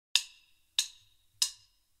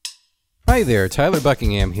Hi there, Tyler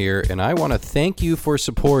Buckingham here, and I want to thank you for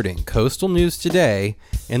supporting Coastal News Today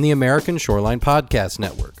and the American Shoreline Podcast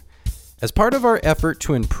Network. As part of our effort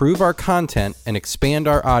to improve our content and expand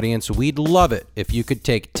our audience, we'd love it if you could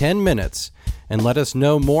take 10 minutes and let us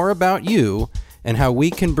know more about you and how we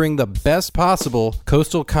can bring the best possible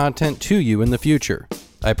coastal content to you in the future.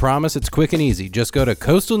 I promise it's quick and easy. Just go to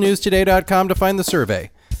coastalnewstoday.com to find the survey.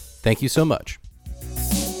 Thank you so much.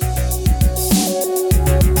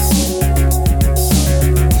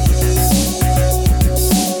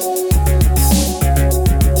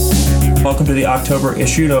 Welcome to the October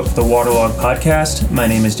issue of the Waterlog Podcast. My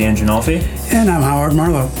name is Dan Ginolfi. And I'm Howard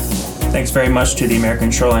Marlowe. Thanks very much to the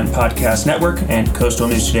American Shoreline Podcast Network and Coastal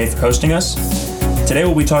News Today for hosting us. Today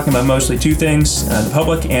we'll be talking about mostly two things, the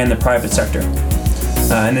public and the private sector.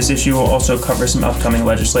 In this issue we'll also cover some upcoming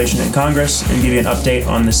legislation in Congress and give you an update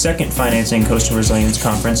on the second Financing Coastal Resilience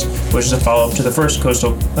Conference, which is a follow-up to the first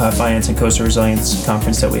Coastal Financing Coastal Resilience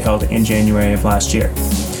Conference that we held in January of last year.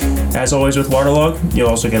 As always with Waterlog, you'll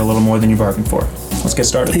also get a little more than you bargained for. Let's get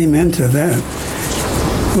started. Amen to that.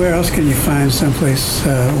 Where else can you find someplace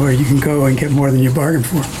where you can go and get more than you bargained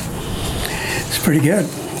for? It's pretty good.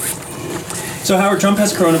 So Howard, Trump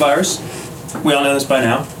has coronavirus. We all know this by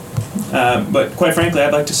now. But quite frankly,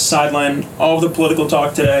 I'd like to sideline all of the political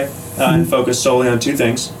talk today and focus solely on two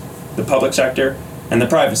things, the public sector and the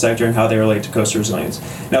private sector and how they relate to coastal resilience.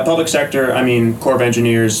 Now, public sector, I mean Corps of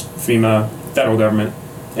Engineers, FEMA, federal government,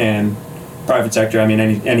 and private sector, I mean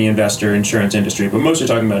any investor, insurance industry, but mostly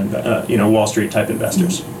talking about Wall Street type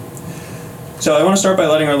investors. So I want to start by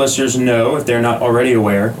letting our listeners know, if they're not already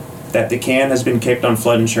aware, that the can has been kicked on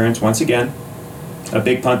flood insurance once again. A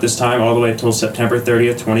big punt this time, all the way until September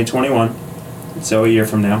 30th, 2021. So a year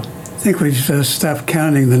from now. I think we've stopped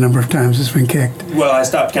counting the number of times it's been kicked. Well, I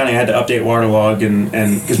stopped counting. I had to update Waterlog and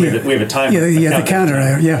because we have a timer. Yeah, the counter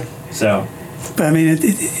there. Yeah. So. But I mean,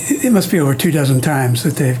 it must be over 24 times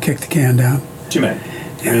that they've kicked the can down. Too many.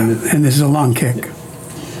 Yeah, and this is a long kick. Yeah.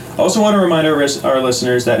 I also want to remind our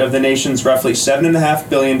listeners that of the nation's roughly $7.5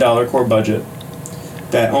 billion core budget,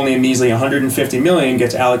 that only a measly $150 million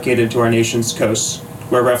gets allocated to our nation's coasts,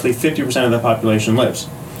 where roughly 50% of the population lives.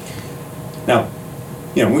 Now,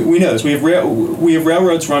 we know this. We have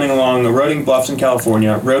railroads running along eroding bluffs in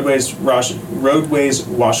California, roadways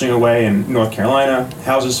washing away in North Carolina,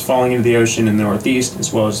 houses falling into the ocean in the Northeast,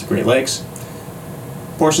 as well as the Great Lakes.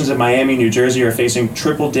 Portions of Miami, New Jersey are facing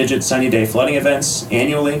triple-digit sunny day flooding events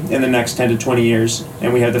annually in the next 10 to 20 years,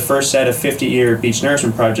 and we have the first set of 50-year beach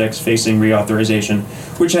nourishment projects facing reauthorization,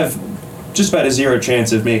 which have just about a zero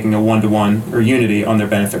chance of making a 1-to-1 or unity on their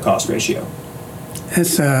benefit-cost ratio.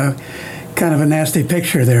 That's kind of a nasty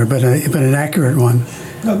picture there, but an accurate one.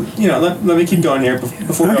 Let me keep going here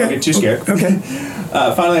before we all get too scared. Okay.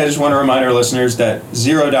 Finally, I just want to remind our listeners that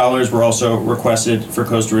 $0 were also requested for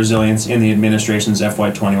coastal resilience in the administration's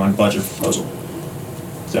FY21 budget proposal.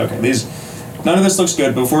 So, none of this looks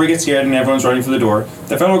good, but before we get scared and everyone's running for the door,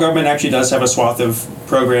 the federal government actually does have a swath of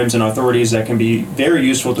programs and authorities that can be very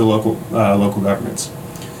useful to local governments.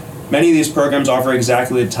 Many of these programs offer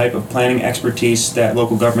exactly the type of planning expertise that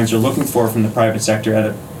local governments are looking for from the private sector at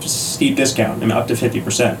a steep discount, up to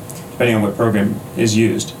 50%, depending on what program is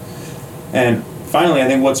used. And finally, I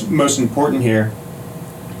think what's most important here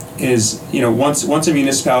is, once a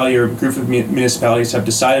municipality or a group of municipalities have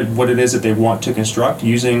decided what it is that they want to construct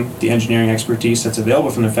using the engineering expertise that's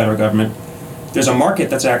available from the federal government, there's a market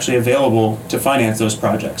that's actually available to finance those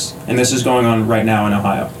projects. And this is going on right now in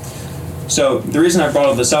Ohio. So the reason I brought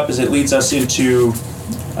all this up is it leads us into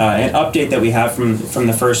an update that we have from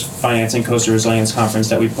the first Financing Coastal Resilience Conference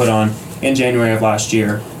that we put on in January of last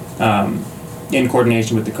year in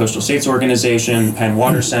coordination with the Coastal States Organization, Penn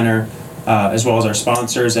Water Center, as well as our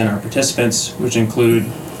sponsors and our participants, which include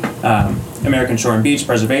American Shore and Beach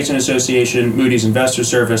Preservation Association, Moody's Investor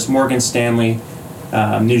Service, Morgan Stanley,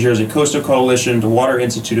 New Jersey Coastal Coalition, the Water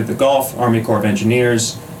Institute of the Gulf, Army Corps of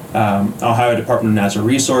Engineers, Ohio Department of Natural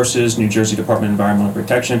Resources, New Jersey Department of Environmental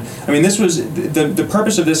Protection. I mean, this was the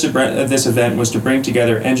purpose of this event was to bring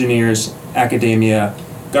together engineers, academia,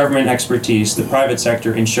 government expertise, the private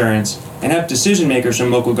sector, insurance, and have decision makers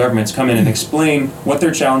from local governments come in and explain what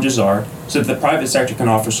their challenges are so that the private sector can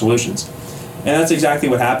offer solutions. And that's exactly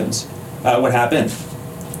what happened.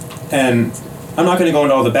 And I'm not going to go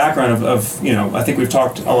into all the background of I think we've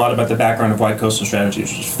talked a lot about the background of why Coastal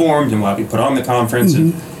Strategies was formed and why we put on the conference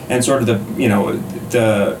and sort of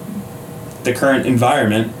the current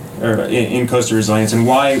environment in coastal resilience and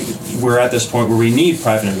why we're at this point where we need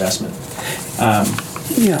private investment.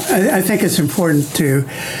 Yeah, I think it's important to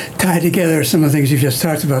tie together some of the things you've just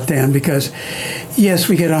talked about, Dan, because yes,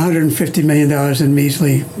 we get $150 million in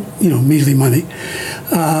measly money.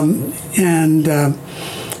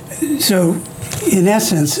 So in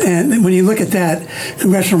essence, and when you look at that,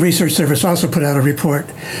 Congressional Research Service also put out a report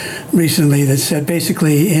recently that said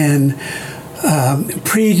basically in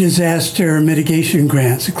pre-disaster mitigation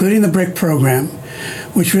grants, including the BRIC program,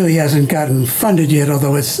 which really hasn't gotten funded yet,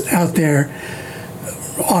 although it's out there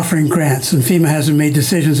offering grants, and FEMA hasn't made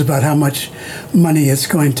decisions about how much money it's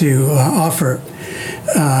going to offer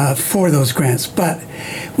for those grants. But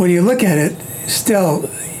when you look at it, still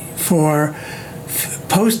for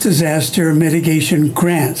post-disaster mitigation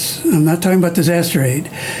grants, I'm not talking about disaster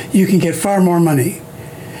aid, you can get far more money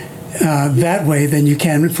that way than you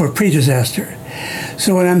can for pre-disaster.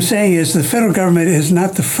 So what I'm saying is the federal government is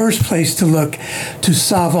not the first place to look to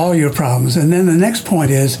solve all your problems. And then the next point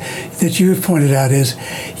is that you've pointed out is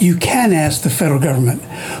you can ask the federal government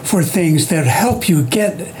for things that help you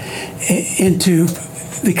get into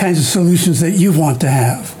the kinds of solutions that you want to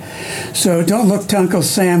have. So don't look to Uncle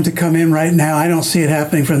Sam to come in right now. I don't see it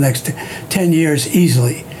happening for the next 10 years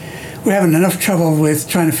easily. We're having enough trouble with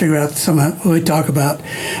trying to figure out some of what we talk about,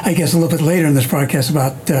 I guess, a little bit later in this broadcast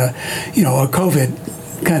about, a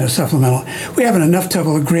COVID kind of supplemental. We're having enough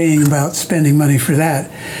trouble agreeing about spending money for that.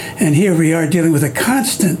 And here we are dealing with a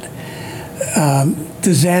constant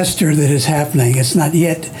disaster that is happening. It's not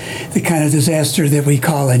yet the kind of disaster that we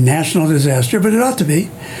call a national disaster, but it ought to be,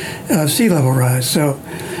 sea level rise. So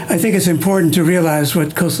I think it's important to realize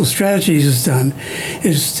what Coastal Strategies has done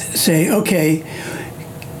is say, okay,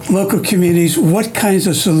 local communities, what kinds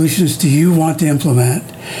of solutions do you want to implement?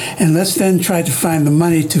 And let's then try to find the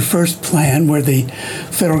money to first plan where the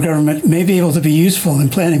federal government may be able to be useful in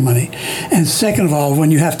planning money. And second of all, when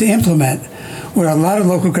you have to implement, where a lot of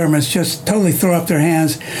local governments just totally throw up their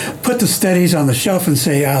hands, put the studies on the shelf and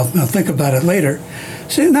say, I'll think about it later.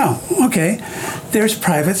 Say, no, okay, there's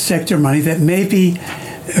private sector money that may be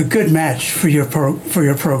a good match for your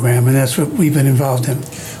program, and that's what we've been involved in.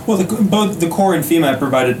 Well, both the Corps and FEMA have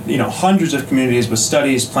provided, hundreds of communities with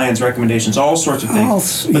studies, plans, recommendations, all sorts of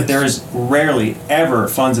things. But there is rarely ever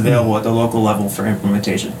funds available at the local level for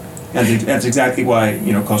implementation. And that's exactly why,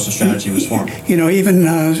 Coastal Strategy was formed.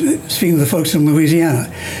 Even speaking to the folks in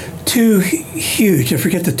Louisiana, two huge, I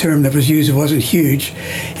forget the term that was used, it wasn't huge,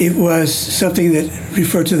 it was something that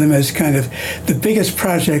referred to them as kind of the biggest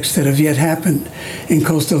projects that have yet happened in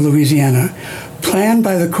coastal Louisiana, planned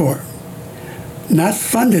by the Corps. Not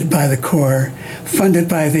funded by the Corps, funded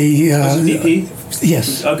by the... Was it BP?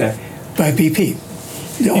 Yes. Okay. By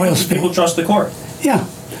BP, the oil spill. People trust the Corps. Yeah.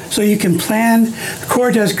 So you can plan. The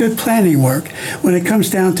Corps does good planning work. When it comes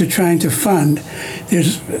down to trying to fund,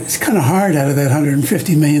 it's kind of hard out of that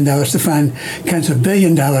 $150 million to find kinds of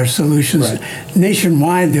billion-dollar solutions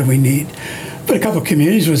nationwide that we need. But a couple of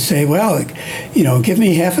communities would say, well, give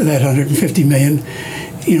me half of that $150 million,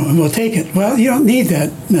 and we'll take it. Well, you don't need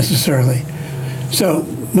that necessarily. So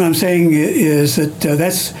what I'm saying is that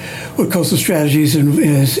that's what Coastal Strategies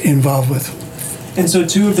is involved with. And so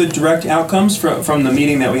two of the direct outcomes from the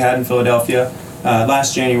meeting that we had in Philadelphia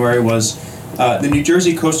last January was the New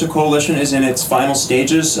Jersey Coastal Coalition is in its final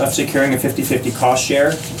stages of securing a 50-50 cost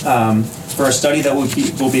share for a study that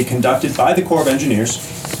will be conducted by the Corps of Engineers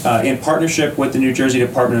in partnership with the New Jersey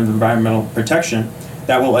Department of Environmental Protection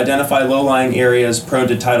that will identify low-lying areas prone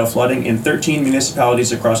to tidal flooding in 13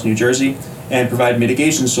 municipalities across New Jersey and provide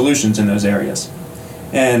mitigation solutions in those areas.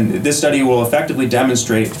 And this study will effectively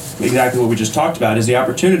demonstrate exactly what we just talked about, is the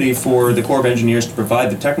opportunity for the Corps of Engineers to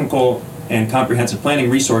provide the technical and comprehensive planning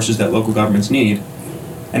resources that local governments need,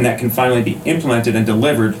 and that can finally be implemented and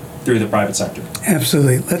delivered through the private sector.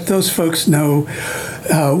 Absolutely. Let those folks know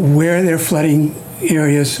where their flooding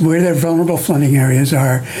areas, where their vulnerable flooding areas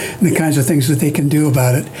are, and the kinds of things that they can do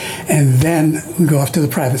about it, and then go off to the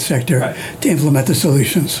private sector to implement the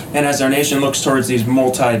solutions. And as our nation looks towards these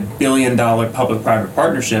multi-billion-dollar public-private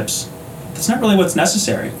partnerships, that's not really what's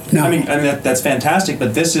necessary. No. I mean that's fantastic,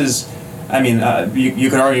 but this is,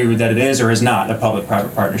 you could argue that it is or is not a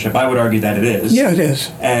public-private partnership. I would argue that it is. Yeah, it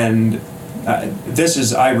is. And this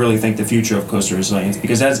is, I really think, the future of coastal resilience,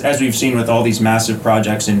 because as we've seen with all these massive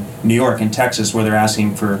projects in New York and Texas where they're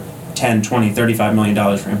asking for $10, $20, $35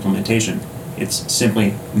 million for implementation, it's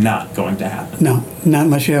simply not going to happen. No, not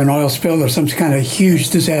unless you have an oil spill or some kind of huge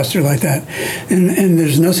disaster like that. And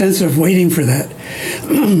there's no sense of waiting for that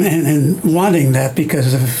and wanting that,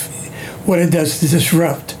 because of what it does to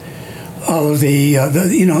disrupt all of the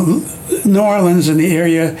New Orleans and the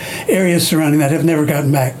areas surrounding that have never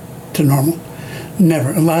gotten back to normal.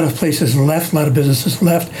 Never. A lot of places left, a lot of businesses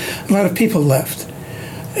left, a lot of people left.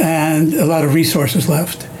 and a lot of resources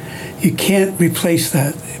left. You can't replace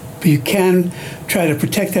that, but you can try to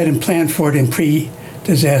protect that and plan for it in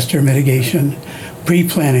pre-disaster mitigation,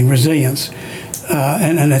 pre-planning, resilience.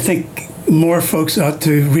 And I think more folks ought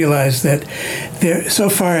to realize that there, so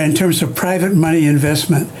far in terms of private money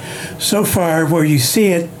investment, so far where you see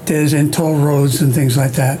it is in toll roads and things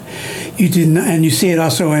like that. You do not, and you see it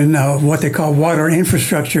also in what they call water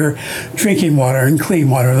infrastructure, drinking water and clean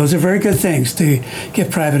water. Those are very good things to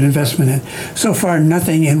get private investment in. So far,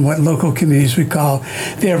 nothing in what local communities would call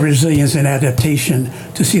their resilience and adaptation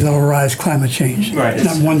to sea level rise, climate change. Right.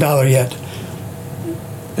 Not $1 yet.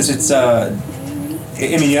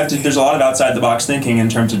 I mean, there's a lot of outside the box thinking in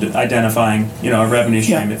terms of identifying, a revenue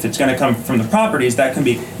stream. Yeah. If it's going to come from the properties, that can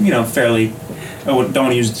be, fairly, I don't want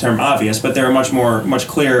to use the term obvious, but there are much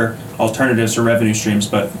clearer alternatives for revenue streams.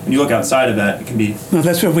 But when you look outside of that, it can be. Well,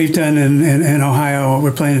 that's what we've done in Ohio. What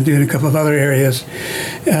we're planning to do in a couple of other areas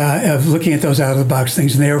of looking at those out of the box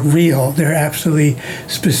things. And they're real. They're absolutely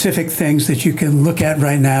specific things that you can look at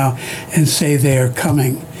right now and say they're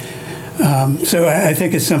coming. So I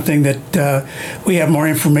think it's something that we have more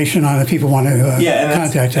information on if people want to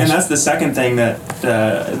contact us. And that's the second thing that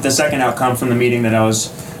the second outcome from the meeting that I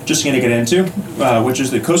was just going to get into, which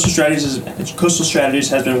is that Coastal Strategies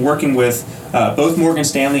has been working with both Morgan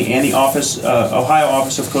Stanley and the Ohio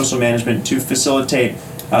Office of Coastal Management to facilitate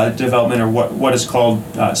development of what is called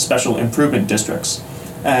special improvement districts.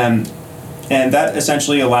 And that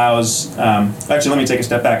essentially allows, actually let me take a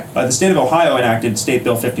step back. The state of Ohio enacted State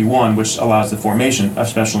Bill 51, which allows the formation of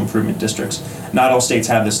special improvement districts. Not all states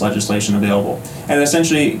have this legislation available. And it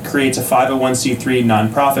essentially creates a 501c3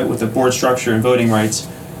 nonprofit with a board structure and voting rights.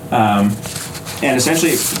 And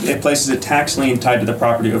essentially it places a tax lien tied to the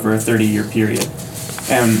property over a 30-year period.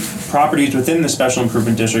 And properties within the special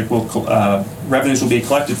improvement district revenues will be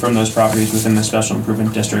collected from those properties within the special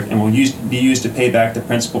improvement district and will be used to pay back the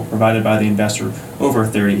principal provided by the investor over a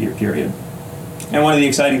 30-year period. And one of the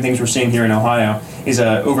exciting things we're seeing here in Ohio is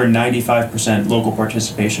a over 95% local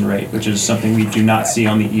participation rate, which is something we do not see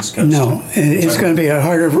on the East Coast. No, it's going to be a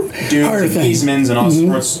harder thing. Easements and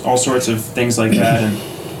all sorts of things like that. And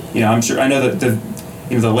I know that the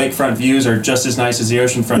lakefront views are just as nice as the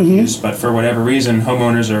oceanfront views, but for whatever reason,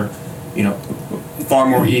 homeowners are, far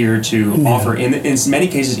more eager to offer, in many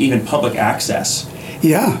cases, even public access.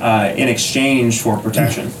 In exchange for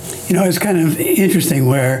protection. It's kind of interesting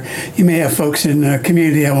where you may have folks in a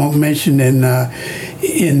community I won't mention in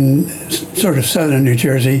sort of southern New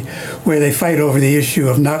Jersey where they fight over the issue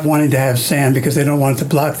of not wanting to have sand because they don't want it to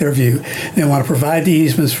block their view. They want to provide the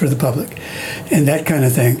easements for the public and that kind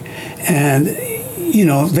of thing. And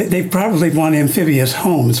they probably want amphibious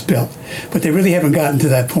homes built, but they really haven't gotten to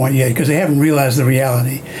that point yet because they haven't realized the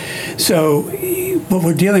reality. So what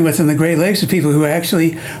we're dealing with in the Great Lakes is people who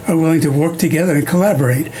actually are willing to work together and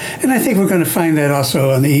collaborate. And I think we're going to find that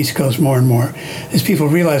also on the East Coast more and more as people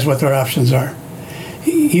realize what their options are.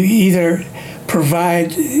 You either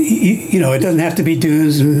provide, it doesn't have to be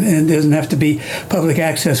dunes and it doesn't have to be public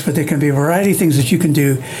access, but there can be a variety of things that you can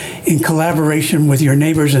do in collaboration with your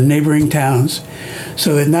neighbors and neighboring towns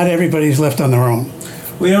so that not everybody's left on their own.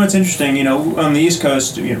 Well, it's interesting, on the East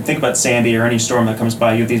Coast, think about Sandy or any storm that comes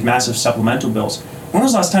by, you have these massive supplemental bills. When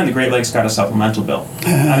was the last time the Great Lakes got a supplemental bill?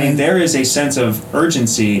 There is a sense of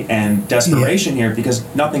urgency and desperation here because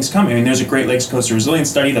nothing's coming. There's a Great Lakes Coastal Resilience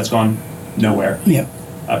study that's gone nowhere. Yeah.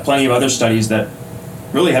 Plenty of other studies that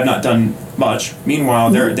really have not done much.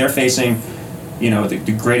 Meanwhile, they're facing,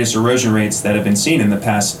 the greatest erosion rates that have been seen in the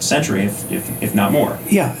past century, if not more.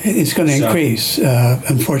 Yeah, it's going to increase.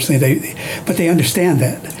 Unfortunately, but they understand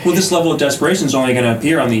that. Well, this level of desperation is only going to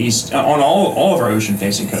appear on the east, on all of our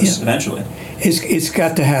ocean-facing coasts eventually. It's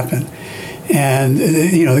got to happen. And,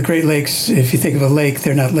 the Great Lakes, if you think of a lake,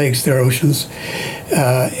 they're not lakes, they're oceans.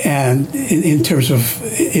 And in terms of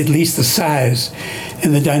at least the size.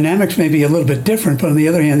 And the dynamics may be a little bit different, but on the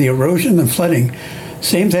other hand, the erosion and flooding,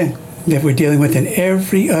 same thing that we're dealing with in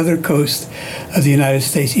every other coast of the United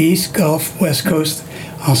States, East, Gulf, West Coast,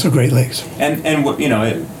 also Great Lakes. And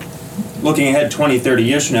looking ahead 20, 30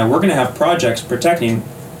 years from now, we're going to have projects protecting,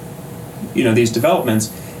 these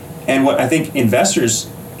developments. And what I think investors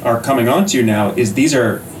are coming onto now is these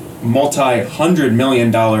are multi-$100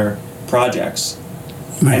 million projects.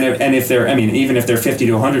 Right. And if they're, even if they're 50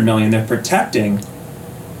 to 100 million, they're protecting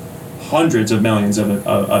hundreds of millions of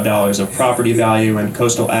dollars of property value and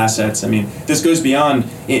coastal assets. This goes beyond,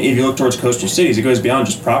 if you look towards coastal cities, it goes beyond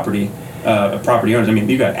just property. property owners. I mean,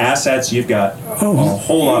 you've got assets, you've got a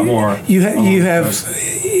whole lot more. You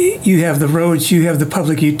have the roads, you have the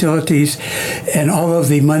public utilities, and all of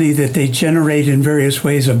the money that they generate in various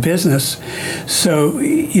ways of business. So,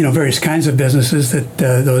 various kinds of businesses that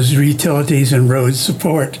those utilities and roads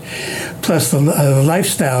support, plus the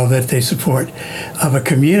lifestyle that they support of a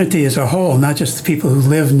community as a whole, not just the people who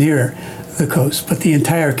live near the coast, but the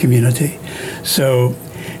entire community. So,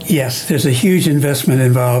 yes, there's a huge investment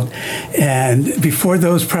involved, and before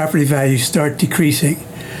those property values start decreasing,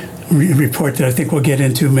 report that I think we'll get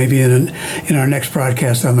into maybe in our next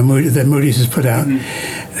broadcast on that Moody's has put out.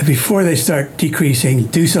 Mm-hmm. Before they start decreasing,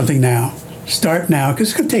 do something now. Start now, because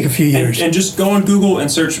it's going to take a few years. And just go on Google and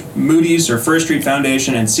search Moody's or First Street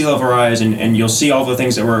Foundation and sea level rise, and you'll see all the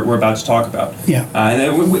things that we're about to talk about. Yeah. And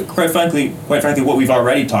then quite frankly, what we've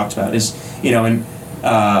already talked about is,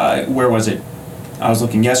 where was it? I was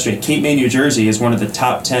looking yesterday. Cape May, New Jersey is one of the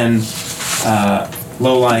top 10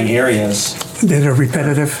 low-lying areas that are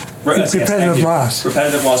repetitive loss.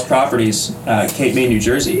 Repetitive loss properties, Cape May, New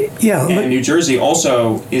Jersey. Yeah. And New Jersey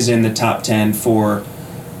also is in the top 10 for,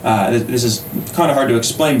 this is kind of hard to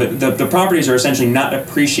explain, but the properties are essentially not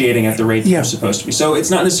appreciating at the rate that they're supposed to be. So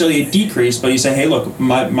it's not necessarily a decrease, but you say, hey, look,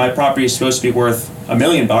 my property is supposed to be worth $1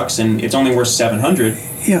 million and it's only worth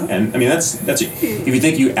 $700,000. Yeah. And I mean, that's if you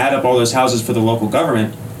think you add up all those houses for the local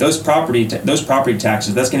government, those property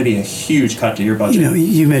taxes, that's going to be a huge cut to your budget.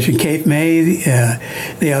 You mentioned Cape May.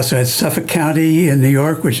 They also had Suffolk County in New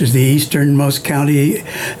York, which is the easternmost county,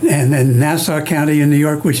 and then Nassau County in New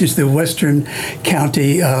York, which is the western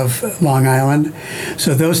county of Long Island.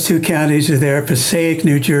 So those two counties are there. Passaic,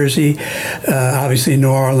 New Jersey, obviously New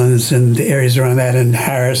Orleans and the areas around that, and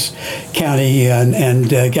Harris County and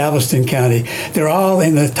Galveston County. They're all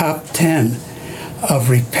in the top 10 of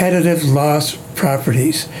repetitive loss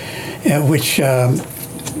properties, which was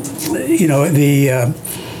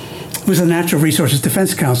the Natural Resources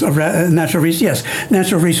Defense Council, Natural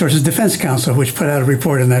Resources Defense Council, which put out a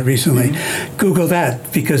report on that recently. Mm-hmm. Google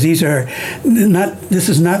that, because this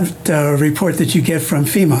is not a report that you get from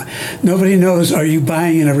FEMA. Nobody knows, are you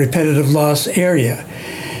buying in a repetitive loss area?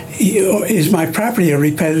 Is my property a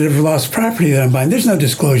repetitive loss property that I'm buying? There's no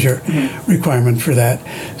disclosure requirement for that.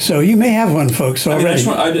 So you may have one, folks, already.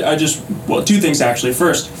 Two things actually.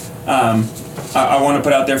 First, I want to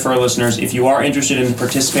put out there for our listeners, if you are interested in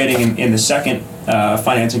participating in the second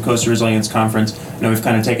Financing Coastal Resilience Conference, I know we've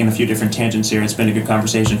kind of taken a few different tangents here. It's been a good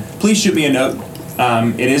conversation. Please shoot me a note.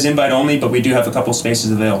 It is invite only, but we do have a couple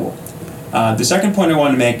spaces available. The second point I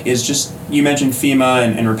want to make is just, you mentioned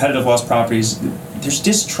FEMA and repetitive loss properties. There's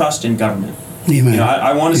distrust in government. Amen.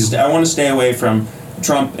 I want to stay away from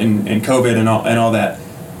Trump and COVID and all that.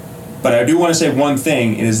 But I do want to say one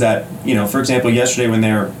thing is that, for example, yesterday when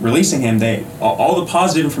they were releasing him, all the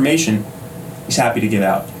positive information he's happy to give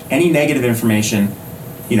out. Any negative information,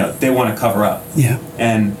 they want to cover up. Yeah.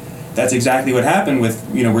 And that's exactly what happened with,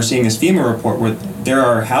 we're seeing this FEMA report where there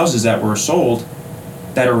are houses that were sold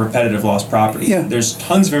that are repetitive loss properties. Yeah. There's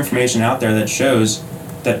tons of information out there that shows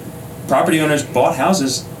that property owners bought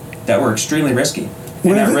houses that were extremely risky.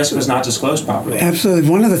 And that risk was not disclosed properly. Absolutely.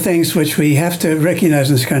 One of the things which we have to recognize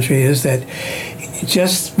in this country is that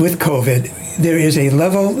just with COVID, there is a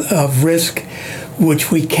level of risk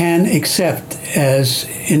which we can accept as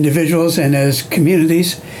individuals and as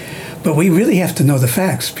communities, but we really have to know the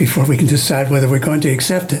facts before we can decide whether we're going to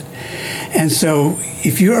accept it. And so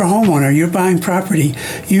if you're a homeowner, you're buying property,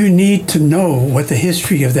 you need to know what the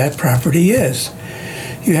history of that property is.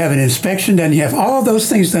 You have an inspection done, you have all of those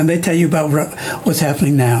things done. They tell you about what's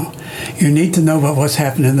happening now. You need to know about what's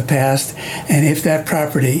happened in the past, and if that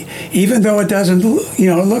property, even though it doesn't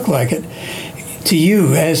look like it, to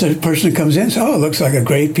you as a person who comes in, it looks like a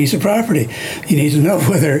great piece of property. You need to know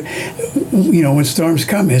whether, when storms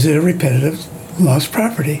come, is it a repetitive loss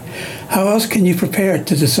property? How else can you prepare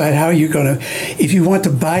to decide how you're going to, if you want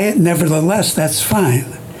to buy it, nevertheless, that's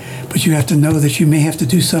fine. But you have to know that you may have to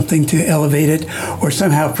do something to elevate it or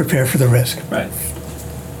somehow prepare for the risk. Right.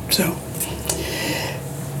 So,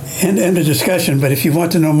 end of discussion. But if you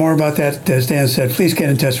want to know more about that, as Dan said, please get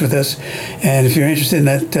in touch with us. And if you're interested in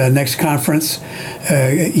that next conference,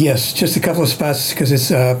 yes, just a couple of spots because it's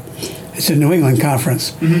a New England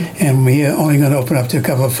conference. Mm-hmm. And we're only going to open up to a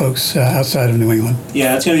couple of folks outside of New England.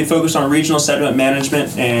 Yeah, it's going to be focused on regional sediment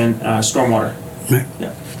management and stormwater. Right.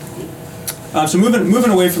 Yeah. So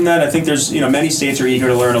moving away from that, I think there's many states are eager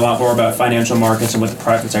to learn a lot more about financial markets and what the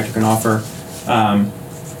private sector can offer.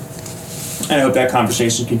 And I hope that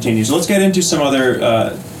conversation continues. Let's get into some other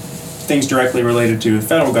things directly related to the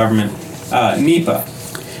federal government. NEPA.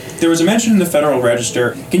 there was a mention in the Federal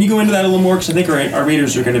Register. Can you go into that a little more? Because I think our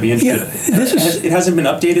readers are going to be interested. Yeah, it hasn't been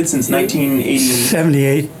updated since 1980.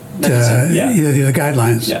 78, the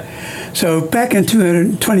guidelines. Yeah. So back in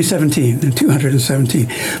 2017,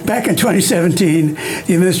 back in 2017,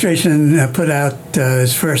 the administration put out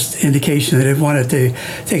its first indication that it wanted to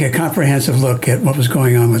take a comprehensive look at what was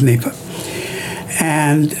going on with NEPA.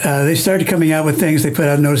 And they started coming out with things. They put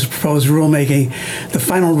out a notice of proposed rulemaking. The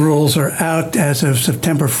final rules are out as of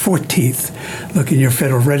September 14th. Look in your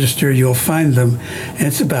Federal Register, you'll find them. And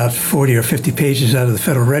it's about 40 or 50 pages out of the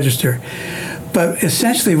Federal Register. But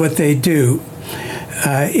essentially what they do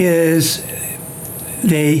is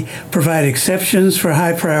they provide exceptions for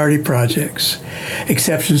high priority projects,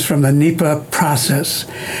 exceptions from the NEPA process.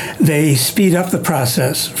 They speed up the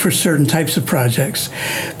process for certain types of projects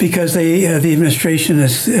because the administration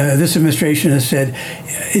this administration has said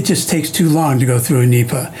it just takes too long to go through a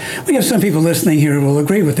NEPA. We have some people listening here who will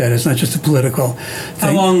agree with that. It's not just a political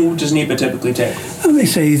thing. How long does NEPA typically take? Well, they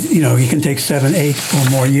say you can take 7, 8, or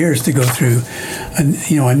more years to go through a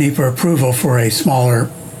NEPA approval for a smaller,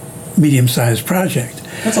 medium-sized project.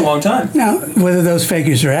 That's a long time. Now, whether those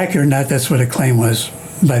figures are accurate or not, that's what a claim was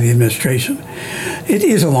by the administration. It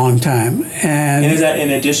is a long time. And is that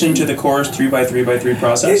in addition to the Corps 3x3x3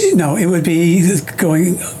 process? No, it would be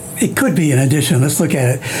going, it could be in addition. Let's look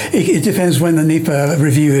at it. It depends when the NEPA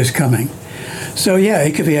review is coming. So, yeah,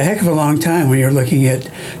 it could be a heck of a long time when you're looking at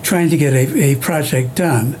trying to get a project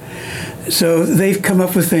done. So they've come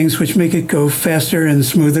up with things which make it go faster and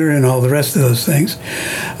smoother and all the rest of those things.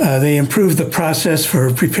 They improve the process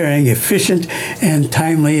for preparing efficient and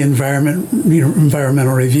timely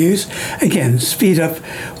environmental reviews. Again, speed up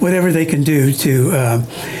whatever they can do to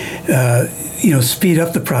speed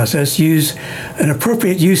up the process, use an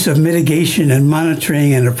appropriate use of mitigation and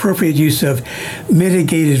monitoring and appropriate use of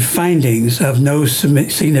mitigated findings of no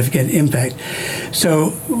significant impact.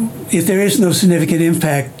 So if there is no significant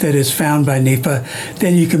impact that is found by NEPA,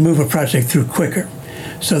 then you can move a project through quicker.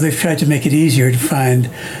 So they've tried to make it easier to find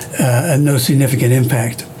a no significant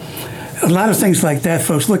impact. A lot of things like that,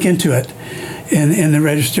 folks, look into it in the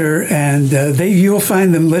Register, and you will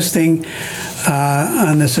find them listing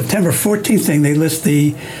on the September 14th thing. They list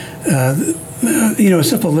a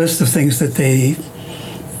simple list of things that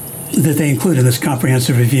they include in this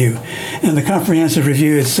comprehensive review. And the comprehensive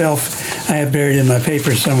review itself, I have buried in my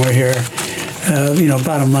paper somewhere here.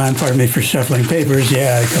 Bottom line, pardon me for shuffling papers.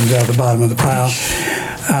 Yeah, it comes out the bottom of the pile.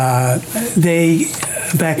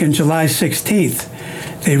 Back in July 16th,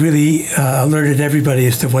 they really alerted everybody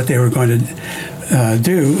as to what they were going to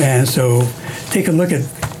do. And so take a look at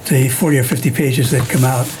the 40 or 50 pages that come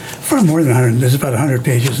out. Far more than 100. There's about 100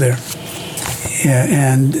 pages there. Yeah,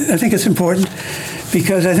 and I think it's important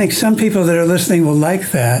because I think some people that are listening will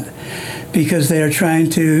like that because they are trying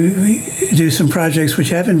to do some projects which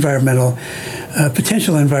have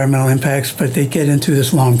potential environmental impacts, but they get into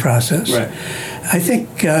this long process. Right. I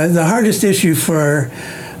think the hardest issue for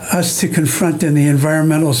us to confront in the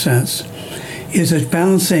environmental sense is a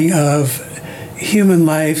balancing of human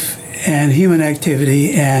life and human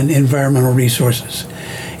activity and environmental resources.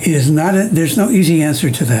 It is not. There's no easy answer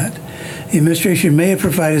to that. The administration may have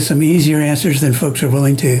provided some easier answers than folks are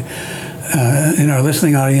willing to, in our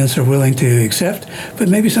listening audience, are willing to accept. But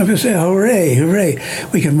maybe some people say, hooray, hooray,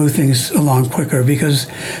 we can move things along quicker because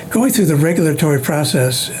going through the regulatory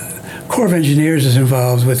process, Corps of Engineers is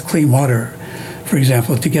involved with clean water, for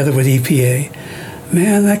example, together with EPA.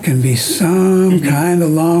 Man, that can be some kind of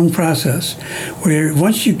long process where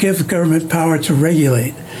once you give government power to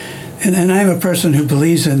regulate, and I'm a person who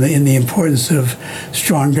believes in the importance of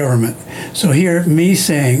strong government. So here, me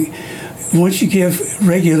saying, once you give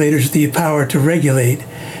regulators the power to regulate,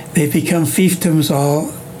 they become fiefdoms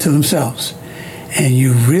all to themselves. And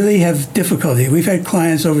you really have difficulty. We've had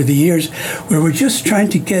clients over the years where we're just trying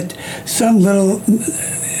to get some little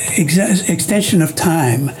extension of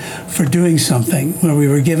time for doing something where we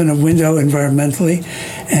were given a window environmentally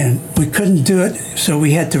and we couldn't do it, so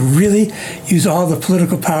we had to really use all the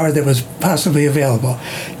political power that was possibly available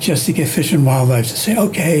just to get Fish and Wildlife to say,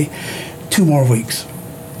 okay, 2 more weeks.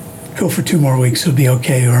 Go for 2 more weeks, it'll be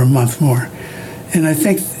okay, or a month more. And I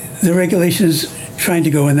think the regulations trying to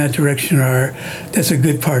go in that direction that's a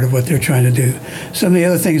good part of what they're trying to do. Some of the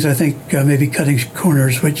other things I think maybe cutting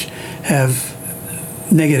corners which have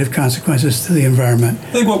negative consequences to the environment.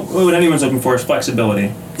 I think what anyone's looking for is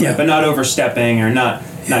flexibility, yeah, but not overstepping or not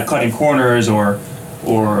cutting corners or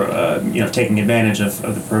taking advantage of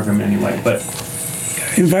the program in any way. But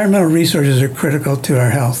environmental resources are critical to our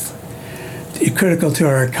health, critical to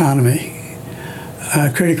our economy,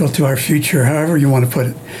 critical to our future, however you want to put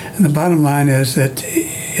it. And the bottom line is that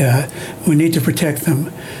We need to protect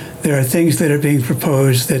them. There are things that are being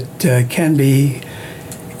proposed that can be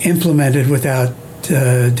implemented without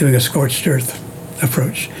doing a scorched earth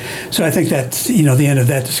approach. So I think that's the end of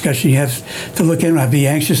that discussion. You have to look in. I'd be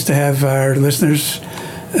anxious to have our listeners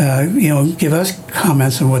give us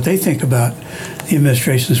comments on what they think about the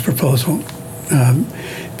administration's proposal,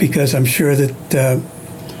 because I'm sure that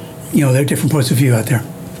there are different points of view out there.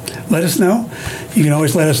 Let us know. You can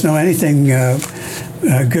always let us know anything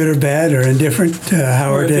good or bad or indifferent.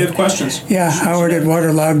 Howard, if you have questions. Yeah, Howard at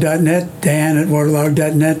waterlog.net, Dan at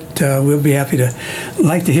waterlog.net. We'll be happy to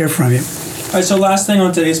like to hear from you. All right, so last thing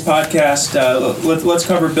on today's podcast, let's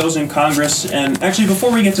cover bills in Congress. And actually,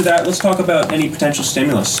 before we get to that, let's talk about any potential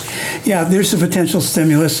stimulus. Yeah, there's a potential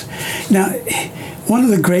stimulus. Now, one of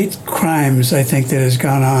the great crimes, I think, that has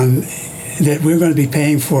gone on that we're going to be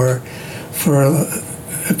paying for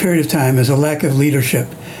a period of time is a lack of leadership.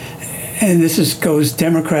 And this goes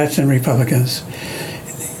Democrats and Republicans.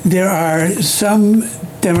 There are some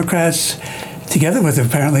Democrats, together with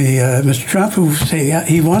apparently Mr. Trump, who say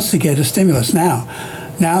he wants to get a stimulus now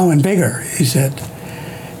and bigger, he said.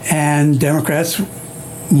 And Democrats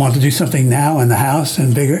want to do something now in the House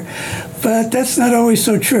and bigger. But that's not always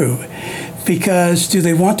so true. Because do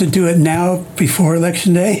they want to do it now before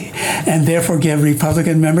Election Day and therefore give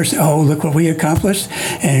Republican members, oh, look what we accomplished,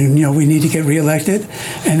 and we need to get reelected?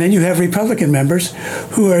 And then you have Republican members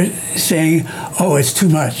who are saying, oh, it's too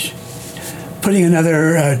much. Putting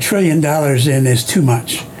another $1 trillion in is too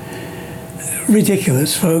much.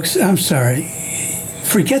 Ridiculous, folks. I'm sorry.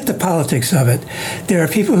 Forget the politics of it. There are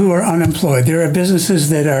people who are unemployed. There are businesses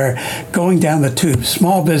that are going down the tube,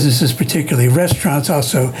 small businesses particularly, restaurants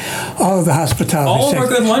also, all of the hospitality all sector. All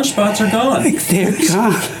of our good lunch spots are gone. They're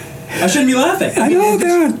gone. I shouldn't be laughing. I know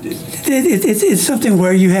they're on. It's something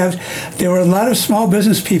where there were a lot of small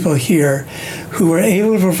business people here who were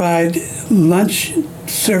able to provide lunch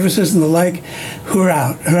services and the like who are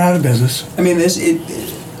out of business. I mean,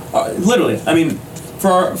 literally, I mean,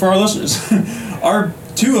 for our listeners,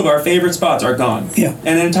 two of our favorite spots are gone. Yeah.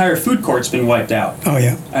 And an entire food court's been wiped out. Oh,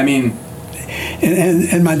 yeah. I mean...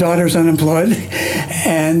 And my daughter's unemployed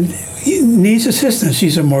and needs assistance.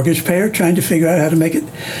 She's a mortgage payer trying to figure out how to make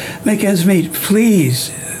ends meet.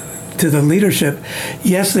 Please, to the leadership,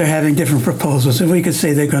 yes, they're having different proposals, and we could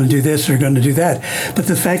say they're going to do this or going to do that. But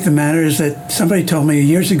the fact of the matter is that somebody told me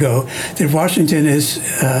years ago that Washington is...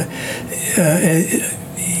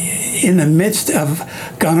 in the midst of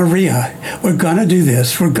gonorrhea. We're going to do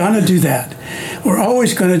this. We're going to do that. We're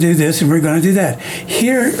always going to do this, and we're going to do that.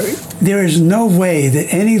 Here, there is no way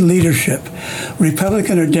that any leadership,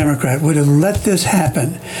 Republican or Democrat, would have let this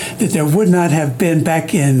happen, that there would not have been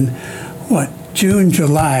back in, June,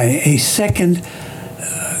 July, a second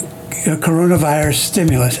coronavirus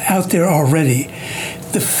stimulus out there already.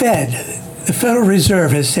 The Federal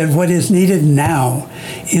Reserve has said what is needed now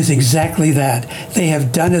is exactly that. They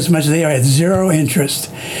have done as much. They are at zero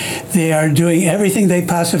interest. They are doing everything they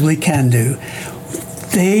possibly can do.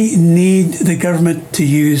 They need the government to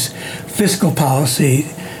use fiscal policy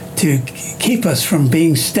to keep us from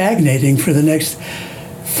being stagnating for the next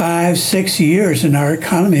 5-6 years in our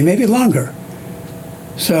economy, maybe longer.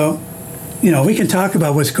 So, we can talk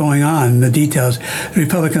about what's going on, the details. The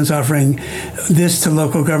Republicans offering this to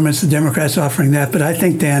local governments, the Democrats offering that. But I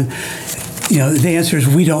think, Dan, the answer is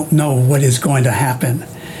we don't know what is going to happen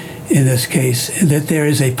in this case, and that there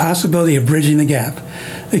is a possibility of bridging the gap.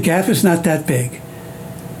 The gap is not that big,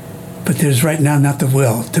 but there's right now not the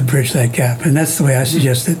will to bridge that gap. And that's the way I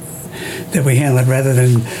suggest that we handle it, rather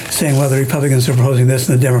than saying, well, the Republicans are proposing this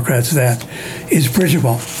and the Democrats that. Is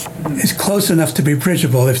bridgeable. It's close enough to be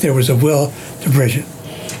bridgeable if there was a will to bridge it.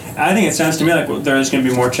 I think it sounds to me like there's going to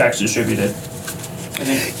be more checks distributed. I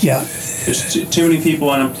think there's too many people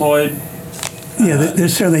unemployed. Yeah, there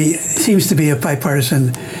certainly seems to be a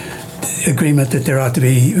bipartisan agreement that there ought to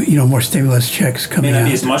be, more stimulus checks coming out. It may not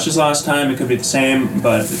be as much as last time. It could be the same,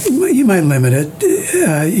 but... You might limit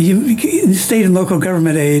it. State and local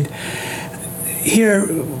government aid, here,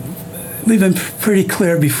 we've been pretty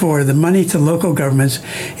clear before, the money to local governments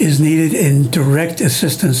is needed in direct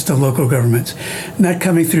assistance to local governments, not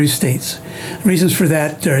coming through states. Reasons for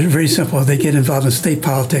that are very simple. They get involved in state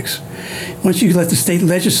politics. Once you let the state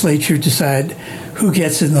legislature decide who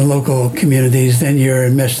gets it in the local communities, then you're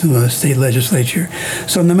enmeshed in the state legislature.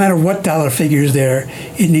 So no matter what dollar figure is there,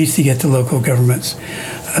 it needs to get to local governments.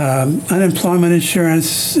 Unemployment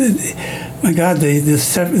insurance, my God,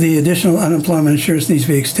 the additional unemployment insurance needs to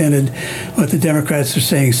be extended. What the Democrats are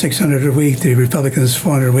saying, $600 a week, the Republicans,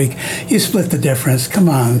 $400 a week. You split the difference. Come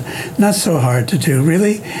on. Not so hard to do,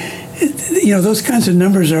 really. Those kinds of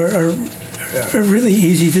numbers are are really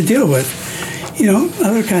easy to deal with.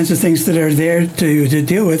 Other kinds of things that are there to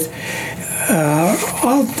deal with,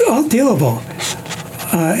 all dealable.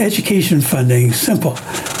 Education funding, simple.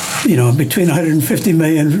 Between 150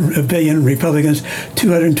 billion Republicans,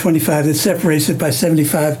 225 that separates it by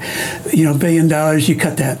 75, $billion. You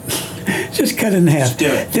cut that. Just cut it in half. Just do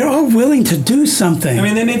it. They're all willing to do something. I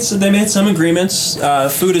mean, they made some agreements.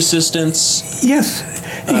 Food assistance. Yes.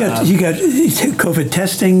 You got COVID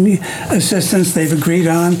testing assistance they've agreed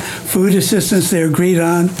on, food assistance they agreed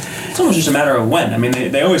on. It's almost just a matter of when. I mean,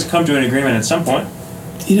 they always come to an agreement at some point.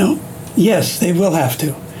 Yes, they will have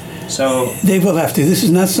to. So they will have to. This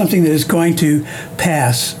is not something that is going to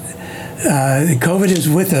pass. COVID is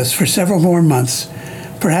with us for several more months.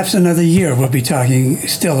 Perhaps another year we'll be talking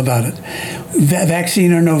still about it.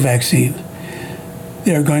 Vaccine or no vaccine.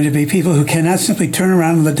 There are going to be people who cannot simply turn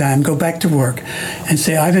around on the dime, go back to work, and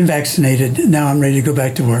say, I've been vaccinated, now I'm ready to go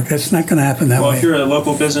back to work. That's not going to happen that way. Well, if you're a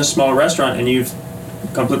local business, small restaurant, and you've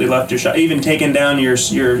completely left your shop, even taken down your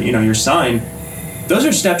sign, those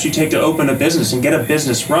are steps you take to open a business and get a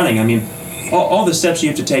business running. I mean, all the steps you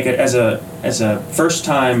have to take as a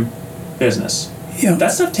first-time business. Yeah.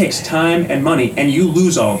 That stuff takes time and money, and you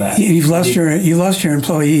lose all that. You lost your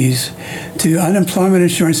employees to unemployment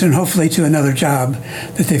insurance and hopefully to another job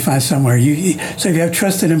that they find somewhere. So if you have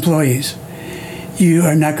trusted employees, you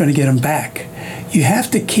are not going to get them back. You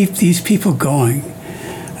have to keep these people going.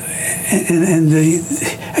 And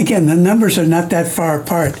the numbers are not that far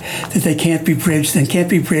apart that they can't be bridged and can't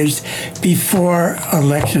be bridged before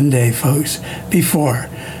Election Day, folks. Before.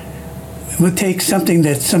 We'll take something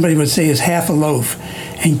that somebody would say is half a loaf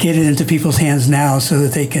and get it into people's hands now so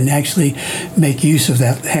that they can actually make use of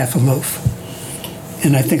that half a loaf.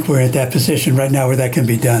 And I think we're at that position right now where that can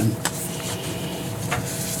be done.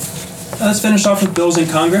 Let's finish off with bills in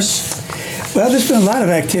Congress. Well, there's been a lot of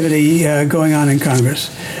activity going on in Congress.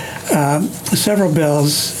 Several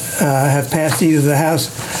bills have passed either the House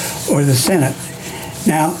or the Senate.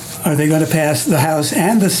 Now, are they going to pass the House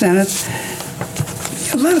and the Senate?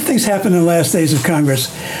 A lot of things happened in the last days of Congress.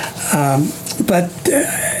 But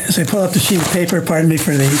as I pull up the sheet of paper, pardon me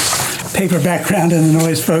for the paper background and the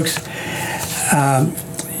noise, folks,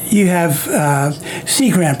 you have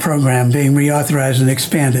Sea Grant program being reauthorized and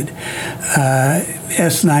expanded,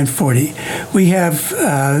 S-940. We have,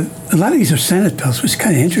 a lot of these are Senate bills, which is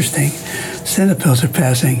kind of interesting. Senate bills are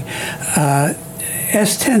passing.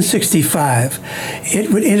 S-1065,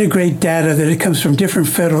 it would integrate data that it comes from different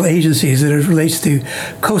federal agencies that it relates to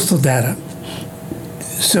coastal data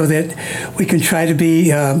so that we can try to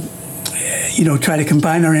be, try to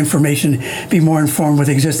combine our information, be more informed with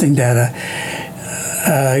existing data.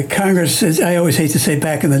 Congress, I always hate to say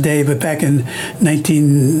back in the day, but back in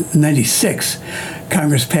 1996,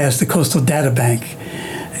 Congress passed the Coastal Data Bank,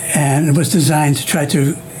 and it was designed to try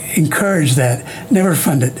to encourage that, never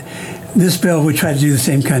funded. This bill would try to do the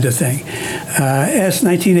same kind of thing.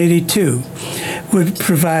 S-1982 would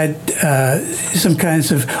provide some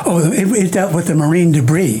kinds of, it dealt with the marine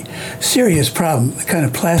debris. Serious problem, the kind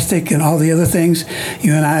of plastic and all the other things.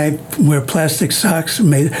 You and I wear plastic socks,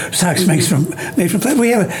 made from plastic. We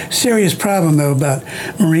have a serious problem, though, about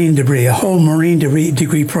marine debris, a whole marine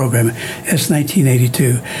debris program,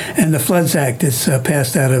 S-1982. And the Floods Act is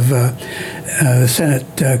passed out of the Senate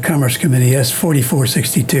Commerce Committee,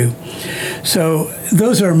 S-4462. So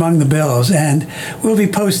those are among the bills, and we'll be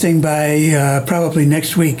posting by probably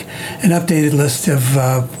next week an updated list of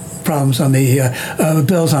problems on the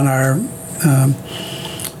bills on our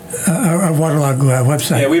Waterlog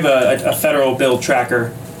website. Yeah, we have a federal bill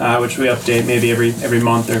tracker, which we update maybe every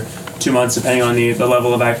month or 2 months, depending on the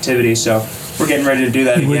level of activity. So we're getting ready to do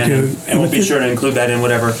that again, and we'll be sure to include that in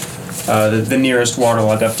whatever the nearest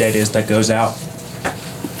Waterlog update is that goes out.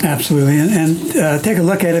 Absolutely, and take a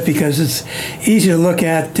look at it because it's easy to look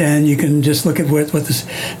at, and you can just look at what the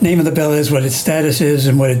name of the bill is, what its status is,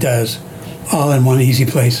 and what it does, all in one easy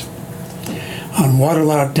place on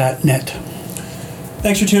waterlog.net.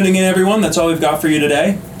 Thanks for tuning in, everyone. That's all we've got for you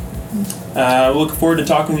today. We'll look forward to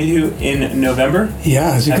talking to you in November.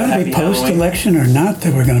 Yeah, is it going to be post-election or not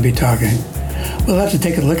that we're going to be talking? We'll have to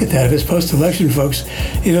take a look at that. If it's post-election, folks,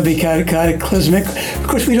 it'll be cataclysmic. Of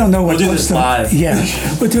course, we don't know what. We'll do this live. Yeah,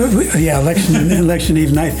 we'll do it. Yeah, election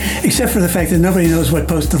eve night. Except for the fact that nobody knows what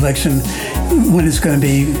post-election when it's going to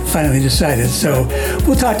be finally decided. So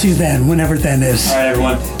we'll talk to you then, whenever then is. All right,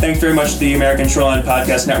 everyone. Thanks very much to the American Shoreline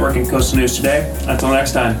Podcast Network and Coastal News Today. Until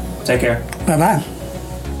next time, take care. Bye-bye.